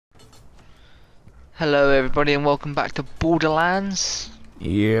Hello everybody and welcome back to Borderlands.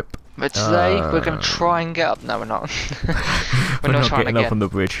 Yep. But today we're going to try and get up. No, we're not. We're not trying getting again. up on the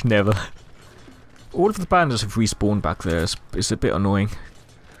bridge, never. All of the bandits have respawned back there. It's a bit annoying.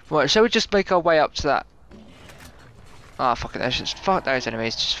 Right, shall we just make our way up to that? Ah, fuck it, fuck those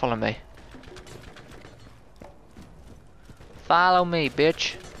enemies, just follow me. Follow me,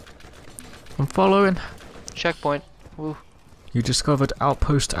 bitch. I'm following. Checkpoint. Woo. You discovered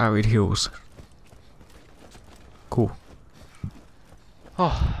Outpost Arid Hills. Cool.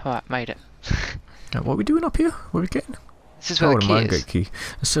 Oh, alright, made it. Now, what are we doing up here? What are we getting? This is where the the key mine is. gate key.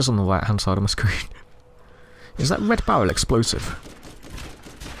 It says on the right hand side of my screen. Is that red barrel explosive?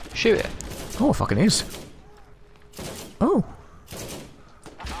 Shoot it. Oh, it fucking is. Oh.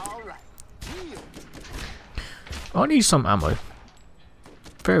 I need some ammo.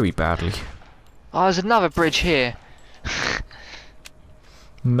 Very badly. Oh, there's another bridge here.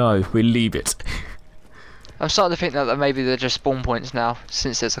 No, we'll leave it. I'm starting to think that maybe they're just spawn points now,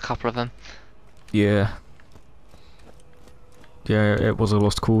 since there's a couple of them. Yeah. Yeah, it was a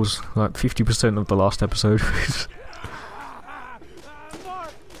lost cause. Like 50% of the last episode.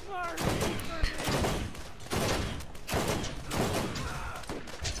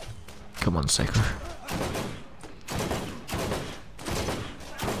 Come on, Seiko.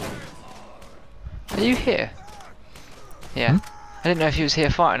 Are you here? Yeah. Hmm? I didn't know if he was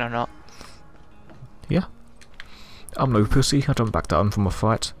here fighting or not. Yeah. I'm no pussy. I don't back down from a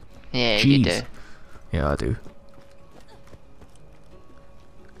fight. Yeah, Jeez. you do. Yeah, I do.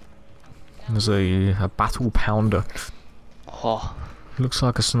 There's a battle pounder. Oh. Looks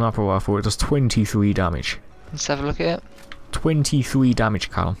like a sniper rifle. It does 23 damage. Let's have a look at it. 23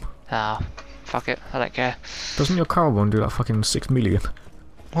 damage, Callum. Ah, fuck it. I don't care. Doesn't your car one do like fucking 6 million?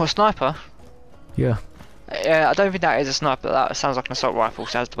 What, a sniper? Yeah. Yeah, I don't think that is a sniper. That sounds like an assault rifle,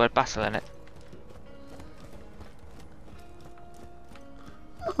 so it has the word battle in it.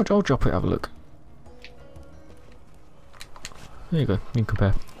 I'll drop it, have a look. There you go, you can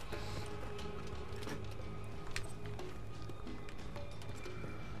compare.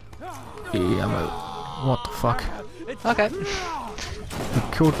 Ammo. What the fuck? Okay.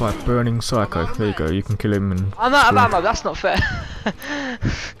 You're killed by a burning psycho. There you go, you can kill him and... I'm out of ammo, that's not fair.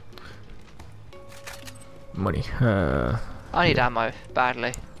 Money. I need ammo,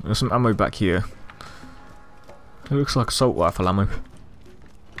 badly. There's some ammo back here. It looks like assault rifle ammo.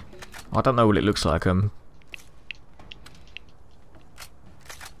 I don't know what it looks like, I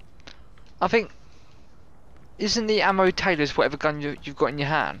think... Isn't the ammo tailored to whatever gun you've got in your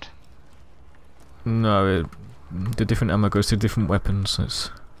hand? No, the different ammo goes to different weapons. It's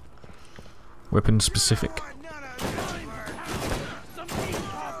weapon specific.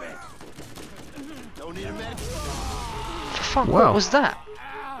 Fuck, Wow. what was that?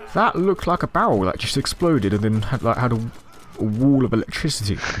 That looked like a barrel that just exploded and then had a wall of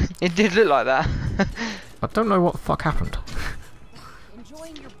electricity. It did look like that. I don't know what the fuck happened.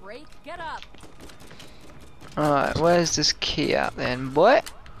 Enjoying your break? Get up. Alright, where's this key at then, boy?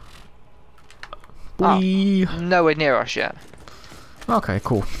 Whee! Oh, nowhere near us yet. Okay,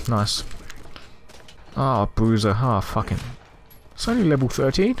 cool, nice. Ah, bruiser, fucking. It's only level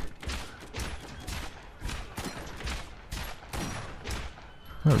 13.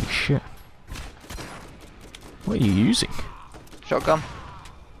 Holy shit. What are you using? Shotgun.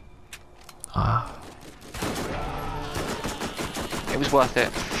 Ah. It was worth it.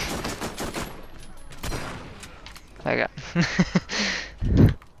 There you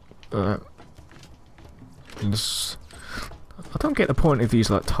go. I don't get the point of these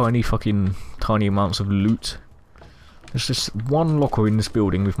like tiny amounts of loot. There's just one locker in this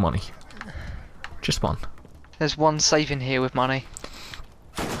building with money. Just one. There's one safe in here with money.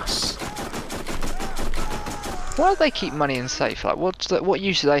 Yes. Why do they keep money in safe? Like, what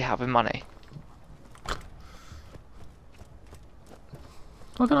use do they have with money?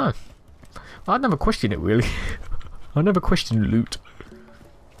 I don't know. I never question it really. I never question loot.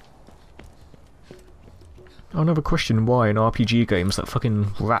 I never question why in RPG games that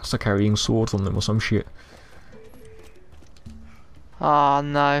fucking rats are carrying swords on them or some shit. Ah,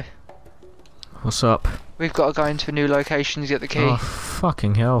 no. What's up? We've got to go into a new location to get the key. Oh,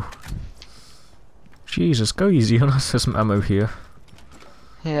 fucking hell. Jesus, go easy on us. There's some ammo here.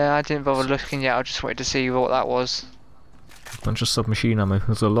 Yeah, I didn't bother looking yet. I just wanted to see what that was. Bunch of submachine ammo.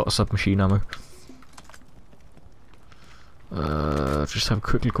 There's a lot of submachine ammo. Just have a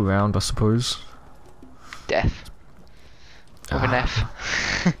quick look around, I suppose. Death. With an F.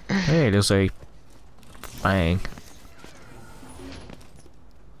 Hey, there's a bang.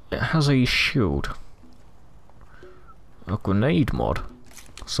 It has a shield. A grenade mod.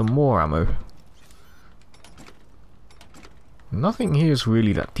 Some more ammo. Nothing here is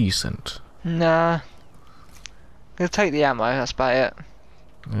really that decent. Nah. Gonna take the ammo, that's about it.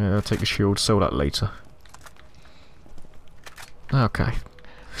 Yeah, I'll take the shield, sell that later. Okay.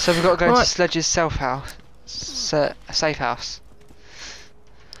 So we've got to go Right. to Sledge's Safe House.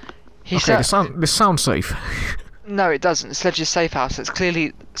 He Okay, said, this sounds safe. no, it doesn't. Sledge's Safe House. It's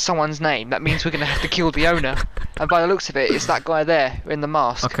clearly someone's name. That means we're gonna have to kill the owner. And by the looks of it, it's that guy there in the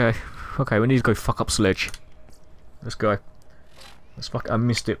mask. Okay, okay, we need to go fuck up Sledge. Let's go. Let's fuck. I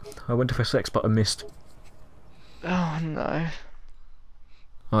missed it. I went to press X, but I missed. Oh no.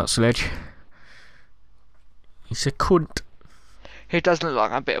 Alright, Sledge. He's a cunt. He does look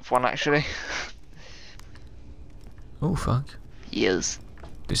like a bit of one, actually. Oh fuck. Yes.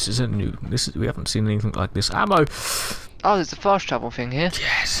 This isn't new. We haven't seen anything like this. Ammo. Oh, there's a fast travel thing here.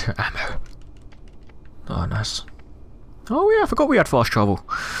 Yes, ammo. Oh, nice. Oh yeah, I forgot we had fast travel.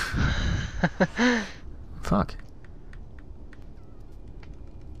 Fuck.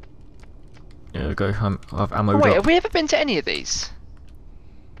 There we go. I've ammo. Oh, wait, up. have we ever been to any of these?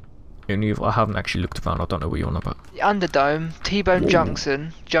 I haven't actually looked around. I don't know what you're on about. The Underdome, T-Bone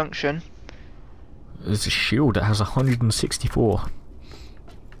Junction. There's a shield that has 164.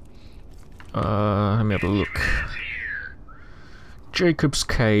 Let me have a look. Jacob's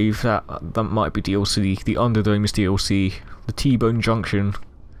Cave, that might be DLC. The Underdome is DLC. The T-Bone Junction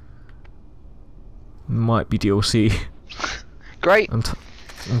might be DLC. Great. And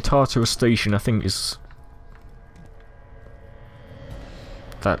Tartarus Station, I think, is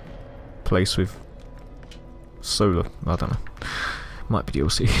that place with solar. I don't know. Might be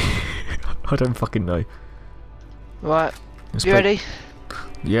DLC. I don't fucking know. Right. This You ready?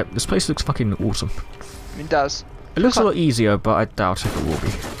 Yep, this place looks fucking awesome. It does. It looks a lot easier, but I doubt if it will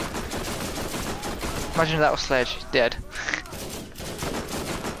be. Imagine that was Sledge. He's dead.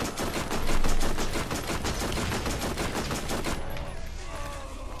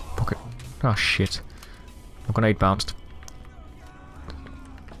 Pocket. Oh shit. My grenade bounced.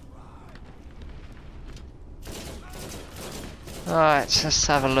 Alright, so let's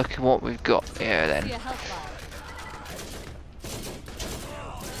have a look at what we've got here then. See a health bar.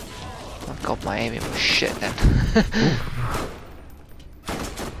 Oh god, my aiming was shit then.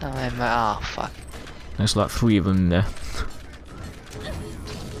 Oh fuck. There's like 3 of them there.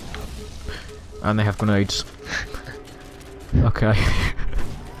 And they have grenades. Okay.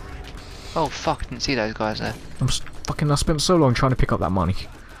 Oh fuck, didn't see those guys there. I spent so long trying to pick up that money.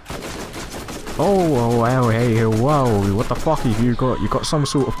 Oh, wow, hey, whoa, what the fuck have you got? You got some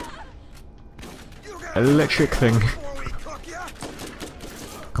sort of electric thing.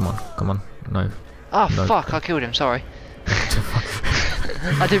 Come on, no. Oh No. fuck, I killed him, sorry.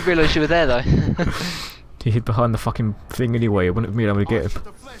 I didn't realise you were there though. He hid behind the fucking thing anyway, it wouldn't have been able to get him.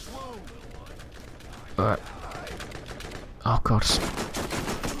 Alright. Oh god.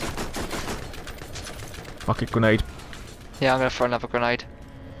 Fuck it, grenade. Yeah, I'm gonna throw another grenade.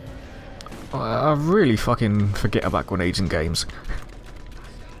 I really fucking forget about grenades in games.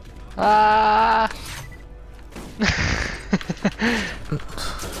 Ah!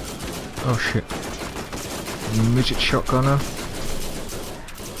 Oh shit. Midget shotgunner.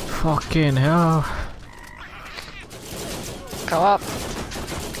 Fucking hell. Come up.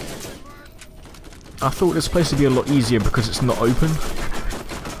 I thought this place would be a lot easier because it's not open.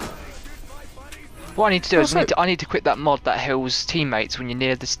 What I need to do is Also- I need to quit that mod that heals teammates when you're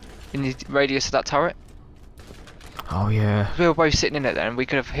near this in the radius of that turret. Oh yeah, We were both sitting in it then, and we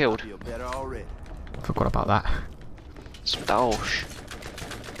could have healed. forgot about that. Stosh.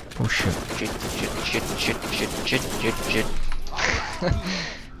 Oh shit. Shit.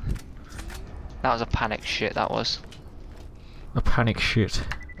 That was a panic shit, that was. A panic shit.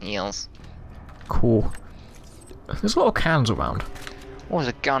 Yes. Cool. There's a lot of cans around. Oh, there's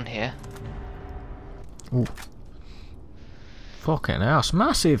a gun here. Ooh. Fucking hell, it's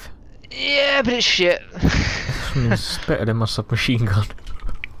massive. Yeah, but it's shit. It's better than my submachine gun.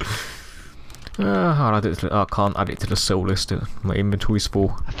 I'll add it to I can't add it to the sell list. My inventory's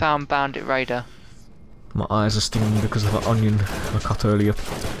full. I found Bandit Raider. My eyes are stinging because of the onion I cut earlier.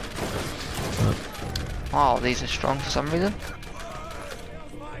 Oh, these are strong for some reason.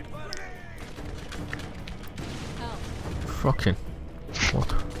 Fucking. What?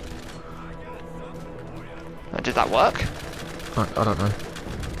 Did that work? I don't know.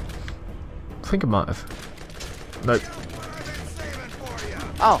 I think it might have. Nope.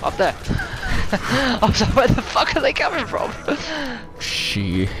 Oh, up there. I was like, where the fuck are they coming from?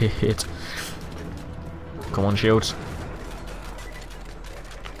 Shit. Come on, shields.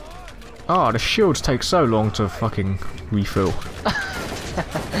 Oh, the shields take so long to fucking refill.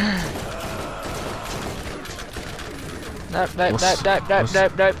 Nope, nope, What's- nope, nope, what's-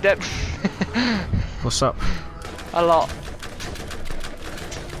 nope, nope, nope, What's up? A lot.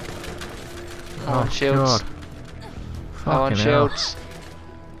 Come on, Oh, shields. God. Come on, Fucking hell. shields.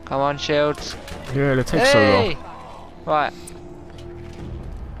 Come on, shields. Yeah, it takes so Hey! long. Right.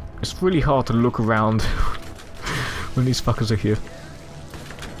 It's really hard to look around when these fuckers are here.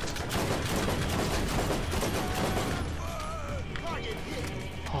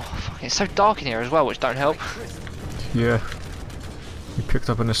 Oh, fuck, it's so dark in here as well, which don't help. Yeah. We picked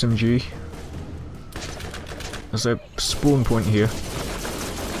up an SMG. There's a spawn point here.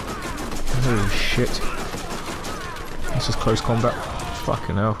 Oh shit. This is close combat.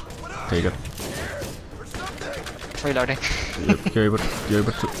 Fucking hell. There you go. Reloading. You're able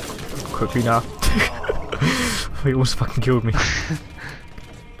to quickly now. He almost fucking killed me.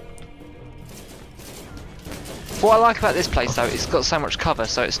 What I like about this place though, it's got so much cover,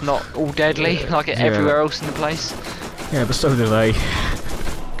 so it's not all deadly like it Yeah. everywhere else in the place. Yeah, but so do they.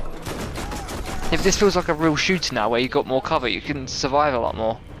 If this feels like a real shooter now, where you've got more cover, you can survive a lot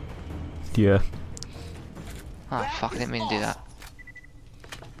more. Yeah. Oh fuck, I didn't mean to do that.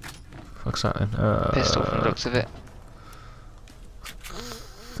 Fuck's that then? Pistol from the looks of it.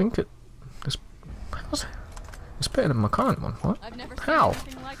 I think it's better than my current one, what? I've never How? seen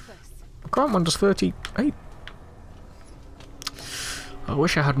anything like this. My current one does 38. I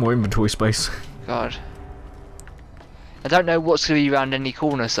wish I had more inventory space. God. I don't know what's going to be around any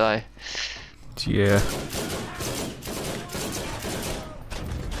corner, so... Yeah.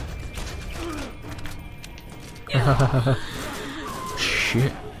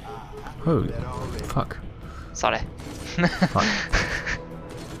 Shit. Holy fuck. Sorry. Fuck.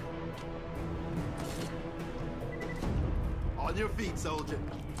 On your feet, soldier.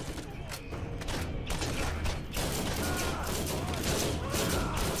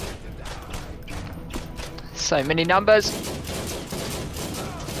 So many numbers.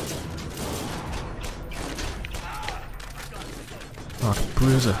 Oh, the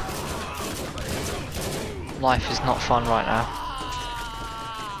bruiser. Life is not fun right now.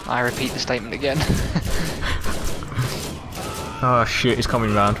 I repeat the statement again. Oh shit, he's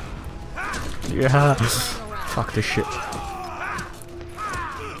coming round. Yeah. Fuck this shit.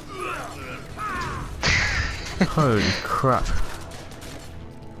 Holy crap.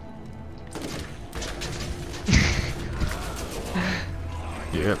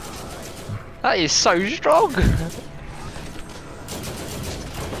 Yep. That is so strong. I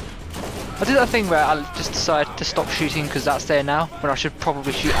did that thing where I just decided to stop shooting because that's there now, when I should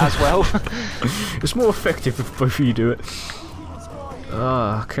probably shoot as well. It's more effective if both of you do it.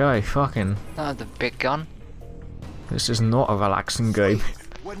 Oh, okay, fucking. Oh, the big gun. This is not a relaxing game.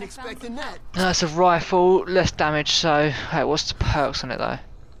 Wasn't expecting that. That's a rifle, less damage, so... Hey, what's the perks on it though?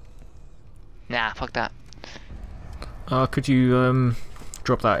 Nah, fuck that. Could you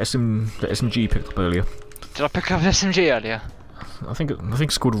drop that the SMG picked up earlier? Did I pick up an SMG earlier? I think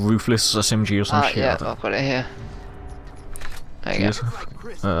it's called Ruthless SMG or some shit. Yeah, I don't- I've got it here. There you go. Yes. Like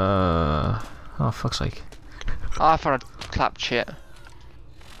Chris. Oh fuck's sake. Oh, I found a clap shit.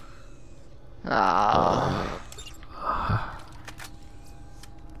 Ah.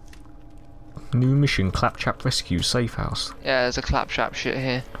 New mission, Claptrap Rescue, Safe House. Yeah, there's a claptrap shit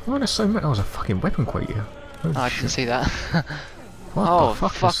here. Why there's so many? Oh, there's a fucking weapon crate here. Holy I shit. can see that. What Oh, the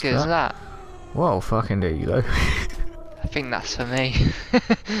fuck, is that? Well, fucking there you go. I think that's for me.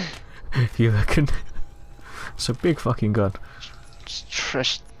 You reckon? It's a big fucking gun.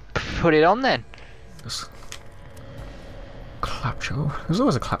 Just put it on then. This Claptrap. There's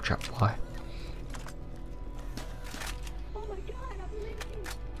always a Claptrap fly.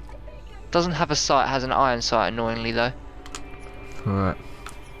 Doesn't have a sight, has an iron sight annoyingly though. Alright.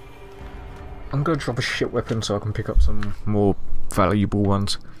 I'm gonna drop a shit weapon so I can pick up some more valuable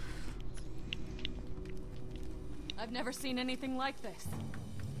ones. I've never seen anything like this.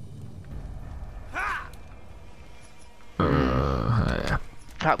 Yeah.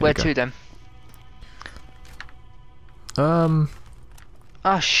 Right, There where you go. to then?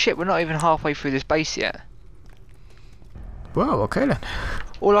 Oh shit, we're not even halfway through this base yet. Well, okay then.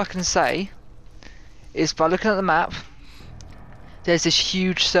 All I can say is by looking at the map, there's this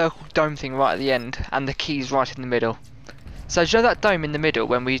huge circle dome thing right at the end, and the key's right in the middle. So do you know that dome in the middle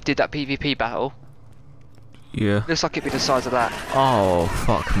when we did that PvP battle? Yeah. Looks like it'd be the size of that. Oh,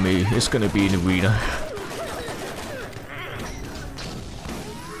 fuck me. It's gonna be an arena.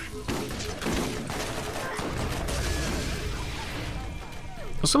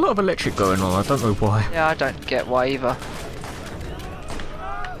 There's a lot of electric going on, I don't know why. Yeah, I don't get why either.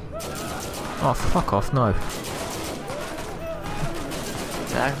 Oh, fuck off, no.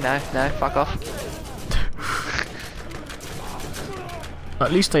 No, fuck off.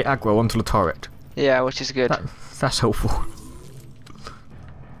 At least they aggro onto the turret. Yeah, which is good. That's helpful.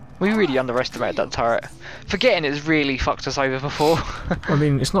 We really underestimated that turret. Forgetting it's really fucked us over before. I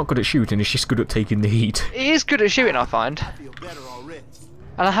mean, it's not good at shooting, it's just good at taking the heat. It is good at shooting, I find. Feel better already.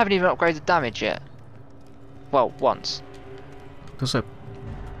 And I haven't even upgraded damage yet. Well, once. There's a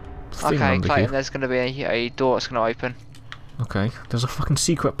thing Okay, under Clayton, here. there's going to be a door that's going to open. Okay, there's a fucking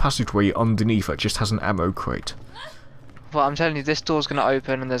secret passageway underneath that just has an ammo crate. Well, I'm telling you, this door's going to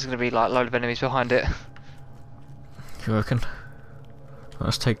open and there's going to be like a load of enemies behind it. You reckon?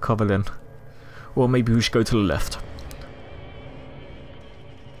 Let's take cover then. Or maybe we should go to the left.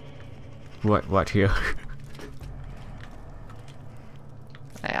 Right here.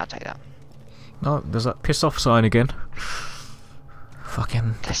 Yeah, I'll take that. No, there's that piss off sign again.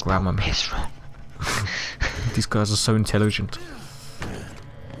 Fucking That's grammar. piss wrong. These guys are so intelligent.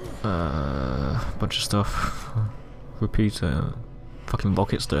 Bunch of stuff. Repeat. Fucking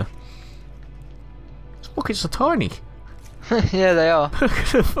rockets there. These rockets are tiny. Yeah, they are. Look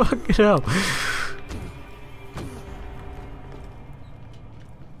at the fucking hell.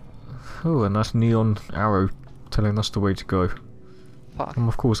 Oh, a nice neon arrow telling us the way to go. Fuck. I'm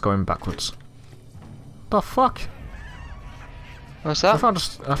of course going backwards. The fuck? What's I that?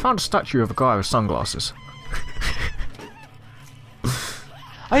 found a statue of a guy with sunglasses.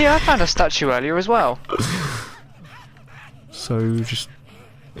 Oh yeah, I found a statue earlier as well. So just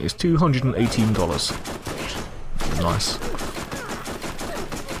it's $218. Nice.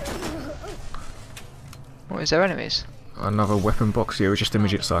 What, is there enemies? Another weapon box here, just a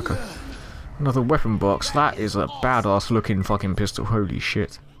midget psycho. Another weapon box. That is a badass looking fucking pistol. Holy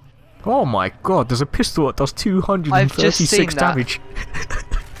shit. Oh my god, there's a pistol that does 236 that. damage.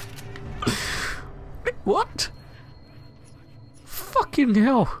 What? Fucking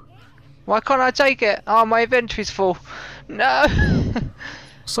hell. Why can't I take it? Oh, my inventory's full. No.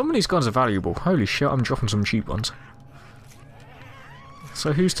 Some of these guns are valuable. Holy shit, I'm dropping some cheap ones.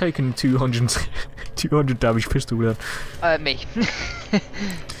 So who's taking 200 damage pistol then? Me.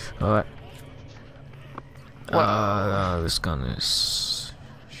 Alright. This gun is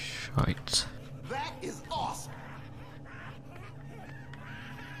shite. That is awesome.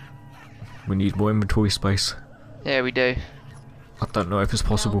 We need more inventory space. Yeah, we do. I don't know if it's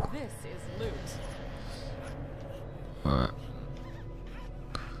possible. Now this is loot. Alright.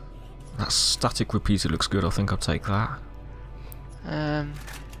 That static repeater looks good, I think I'll take that.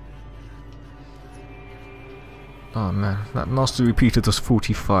 Oh man, that nasty repeater does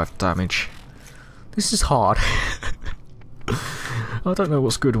 45 damage. This is hard. I don't know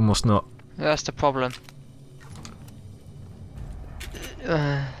what's good and what's not. That's the problem.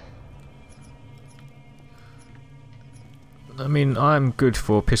 I mean, I'm good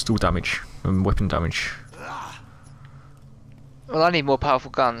for pistol damage and weapon damage. Well, I need more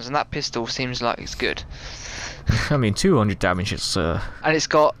powerful guns, and that pistol seems like it's good. I mean, 200 damage, it's And it's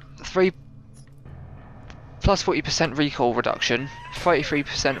got 3 plus 40% recoil reduction,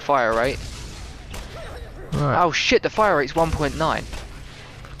 33% fire rate. right. Oh shit, the fire rate's 1.9.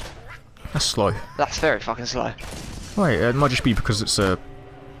 That's slow. That's very fucking slow. Right, it might just be because it's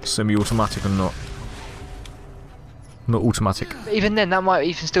semi-automatic and not automatic. But even then, that might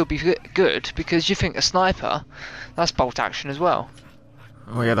even still be good, because you think a sniper, that's bolt action as well.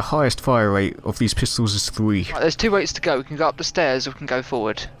 Oh yeah, the highest fire rate of these pistols is 3. Right, there's 2 ways to go. We can go up the stairs or we can go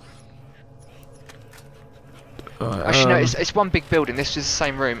forward. Actually, no, it's one big building. This is the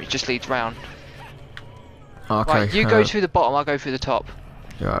same room. It just leads round. Okay. Right, you go through the bottom. I'll go through the top.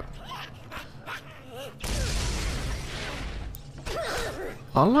 Yeah.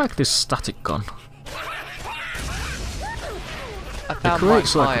 I like this static gun. I found Mike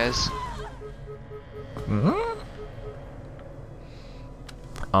creates like- Myers.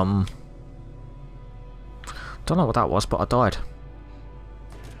 Don't know what that was, but I died.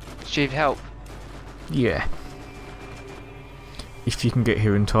 Did you need help? Yeah. If you can get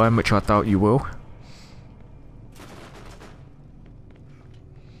here in time, which I doubt you will.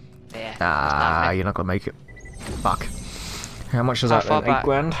 Yeah. Ah, you're not gonna make it. Fuck. How much is How that far then? 8 back?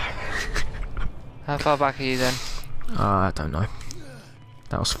 grand? How far back are you then? I don't know.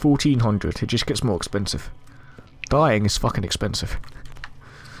 That was 1400. It just gets more expensive. Dying is fucking expensive.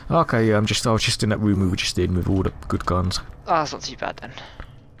 Okay, yeah, I was just in that room we were just in with all the good guns. Oh, that's not too bad then.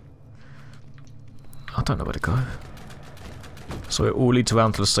 I don't know where to go. So it all leads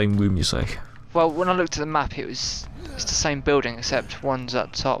around to the same room, you say? Well, when I looked at the map, it's the same building, except one's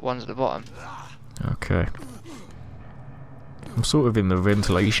at the top, one's at the bottom. Okay. I'm sort of in the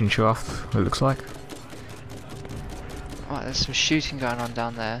ventilation shaft, it looks like. Right, there's some shooting going on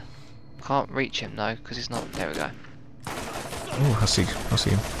down there. Can't reach him though, because he's not. There we go. Oh, I see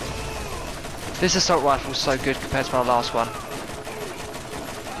him. This assault rifle is so good compared to my last one.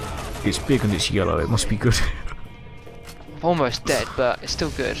 It's big and it's yellow, it must be good. I'm almost dead, but it's still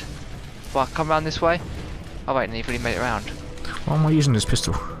good. Well, I come around this way. Oh wait, and you've already made it around. Why am I using this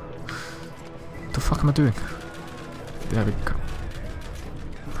pistol? What the fuck am I doing? There we go.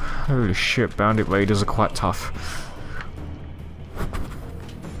 Holy shit, bandit raiders are quite tough.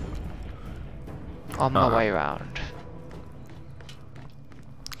 On my way around.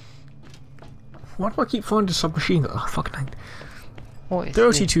 Why do I keep finding submachine gun? Oh, fucking hell. What is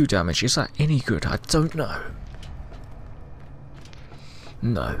 32 damage, is that any good? I don't know.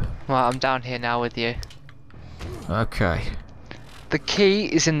 No. Right, I'm down here now with you. Okay. The key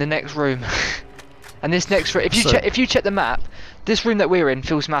is in the next room. And this next room, if you check the map, this room that we're in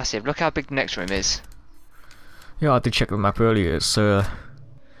feels massive. Look how big the next room is. Yeah, I did check the map earlier, it's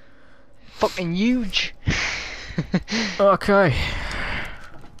fucking huge. okay.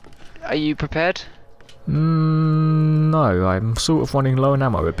 Are you prepared? No, I'm sort of running low on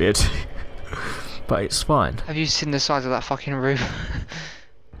ammo a bit. But it's fine. Have you seen the size of that fucking room?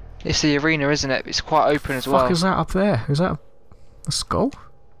 It's the arena, isn't it? It's quite open as well. What the fuck is that up there? Is that a skull?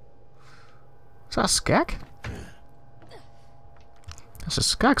 Is that a skag? That's a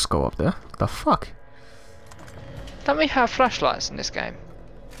skag skull up there. What the fuck? Don't we have flashlights in this game?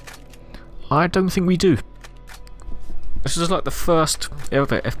 I don't think we do. This is like the first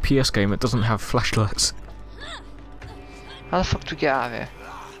ever FPS game that doesn't have flashlights. How the fuck do we get out of here?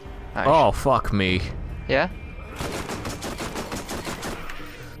 Oh, fuck me. Yeah?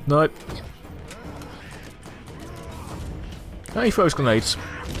 Nope. No, he throws grenades.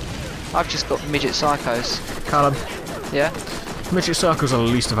 I've just got midget psychos. Callum. Yeah? Midget circles are the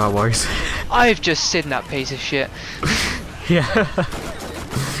least of our worries. I've just seen that piece of shit. Yeah.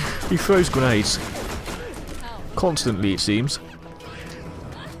 He throws grenades. Constantly, it seems.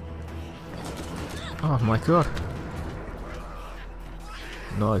 Oh my god.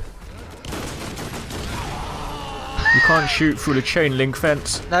 No. You can't shoot through the chain link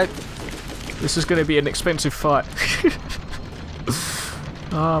fence. Nope. This is going to be an expensive fight.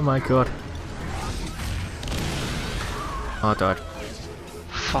 Oh my god. I died.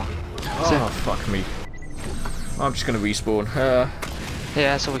 Fuck. Oh, fuck me. I'm just going to respawn. Yeah,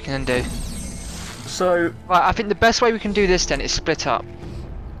 that's all we can do. So, Right, I think the best way we can do this then is split up.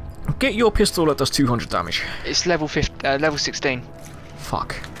 get your pistol that does 200 damage. It's level 16.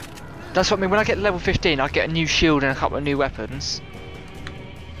 Fuck. That's what I mean. When I get level 15, I get a new shield and a couple of new weapons.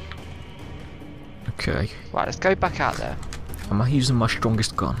 Okay. Right, let's go back out there. Am I using my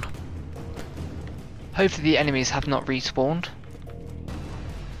strongest gun? Hopefully the enemies have not respawned.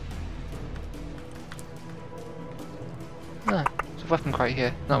 No, there's a weapon crate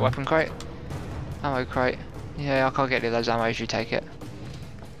here. Not weapon crate. Ammo crate. Yeah, I can't get any of those ammos, you take it.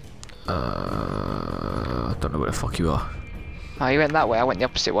 I don't know where the fuck you are. Oh, you went that way, I went the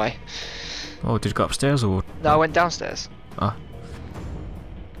opposite way. Oh, did you go upstairs or? No, I went downstairs. Ah.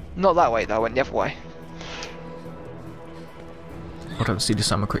 Not that way though, I went the other way. I don't see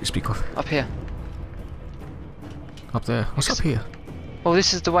this ammo crate you speak of. Up here. Up there. What's up here? Well,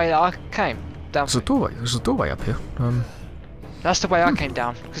 this is the way that I came. Down. There's a doorway. There's a doorway up here. That's the way I came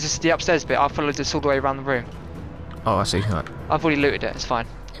down, because this is the upstairs bit. I followed this all the way around the room. Oh, I see. Right. I've already looted it, it's fine.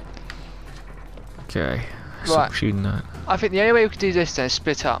 Okay. Right. Stop shooting that. I think the only way we can do this then is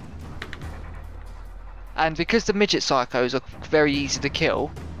split up. And because the midget psychos are very easy to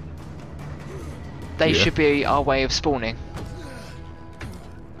kill, they should be our way of spawning.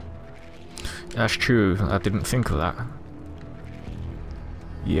 That's true. I didn't think of that.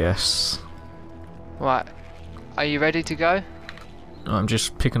 Yes. Right. Are you ready to go? I'm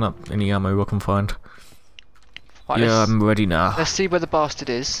just picking up any ammo I can find. Right, Yeah, I'm ready now. let's see where the bastard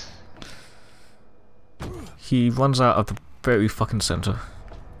is. He runs out of the very fucking center.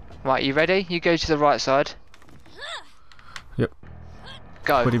 Right, you ready? You go to the right side. Yep.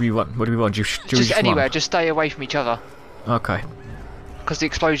 Go. Where do we run? Where do we run? Do we Just anywhere, run? just stay away from each other. Okay. Because the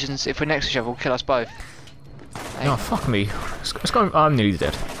explosions, if we're next to each other, will kill us both. Hey. No, fuck me. Let's go. I'm nearly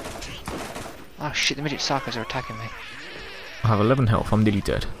dead. Oh shit, the midget psychos are attacking me. I have 11 health. I'm nearly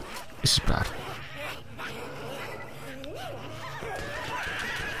dead. This is bad.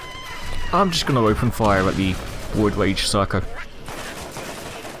 I'm just gonna open fire at the Void Rage Psycho.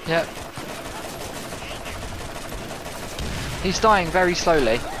 Yep. He's dying very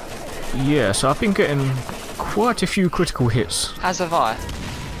slowly. Yeah, so I've been getting quite a few critical hits. As have I.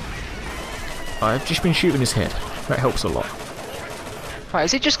 I've just been shooting his head. That helps a lot. Right,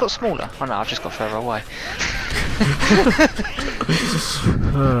 has it just got smaller? Oh no, I've just got further away.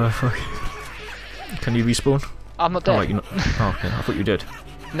 Fuck. Can you respawn? I'm not Oh, dead. wait, you're not. Oh, okay. I thought you did.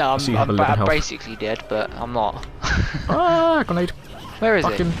 No, see you have I'm 11 health. basically dead, but I'm not. Ah, grenade. Where is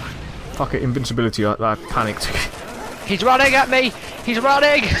Fucking. Fuck it, invincibility. I panicked. He's running at me! He's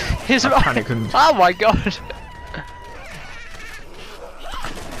running! He's running! panicked and- Oh my god!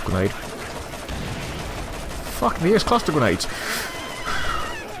 Grenade. Fuck, here's cluster grenades.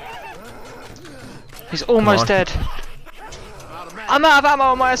 He's almost on. dead. I'm out of ammo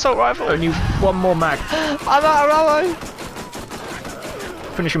on my assault rifle! Only one more mag. I'm out of ammo!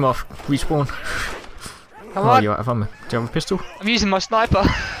 Finish him off. Respawn. Come Oh, on! you're out of ammo. Do you have a pistol? I'm using my sniper.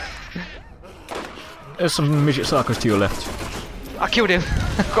 There's some midget suckers to your left. I killed him.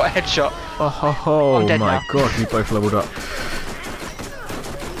 Got a headshot. Oh ho ho! I'm dead My now. god, we both leveled up.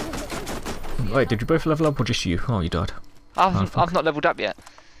 Wait, did you both level up or just you? Oh, you died. I've not leveled up yet.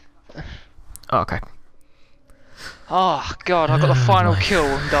 Oh, okay. Oh god, I got the final kill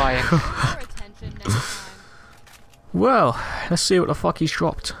and dying. More attention next time. Well, let's see what the fuck he's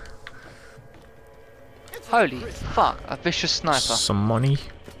dropped. Holy fuck, a vicious sniper. Some money.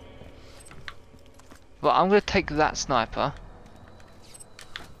 Well, I'm gonna take that sniper.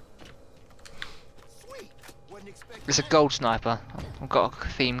 It's a gold sniper. I've got a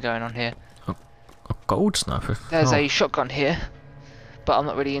theme going on here. A gold sniper? There's Oh, a shotgun here, but I'm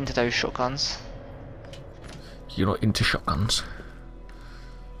not really into those shotguns. You're not into shotguns.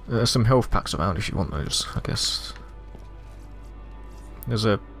 There's some health packs around if you want those, I guess. There's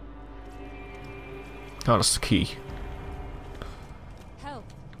a... Oh, that's the key. Help.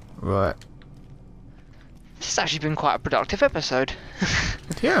 Right. This has actually been quite a productive episode.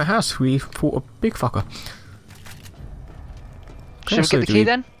 Yeah, it has. We fought a big fucker. Should we so get the do key we-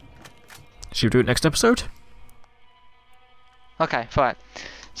 then? Should we do it next episode? Okay, fine.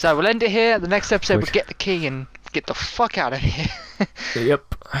 So we'll end it here. The next episode Wait. we'll get the key and get the fuck out of here.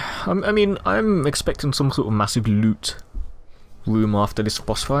 Yep. I mean, I'm expecting some sort of massive loot room after this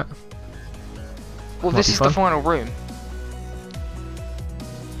boss fight. Well, Might this be is fun. the final room.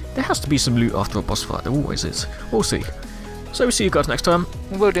 There has to be some loot after a boss fight. There always is. We'll see. So we'll see you guys next time.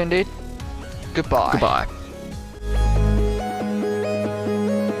 We will do indeed. Goodbye. Goodbye.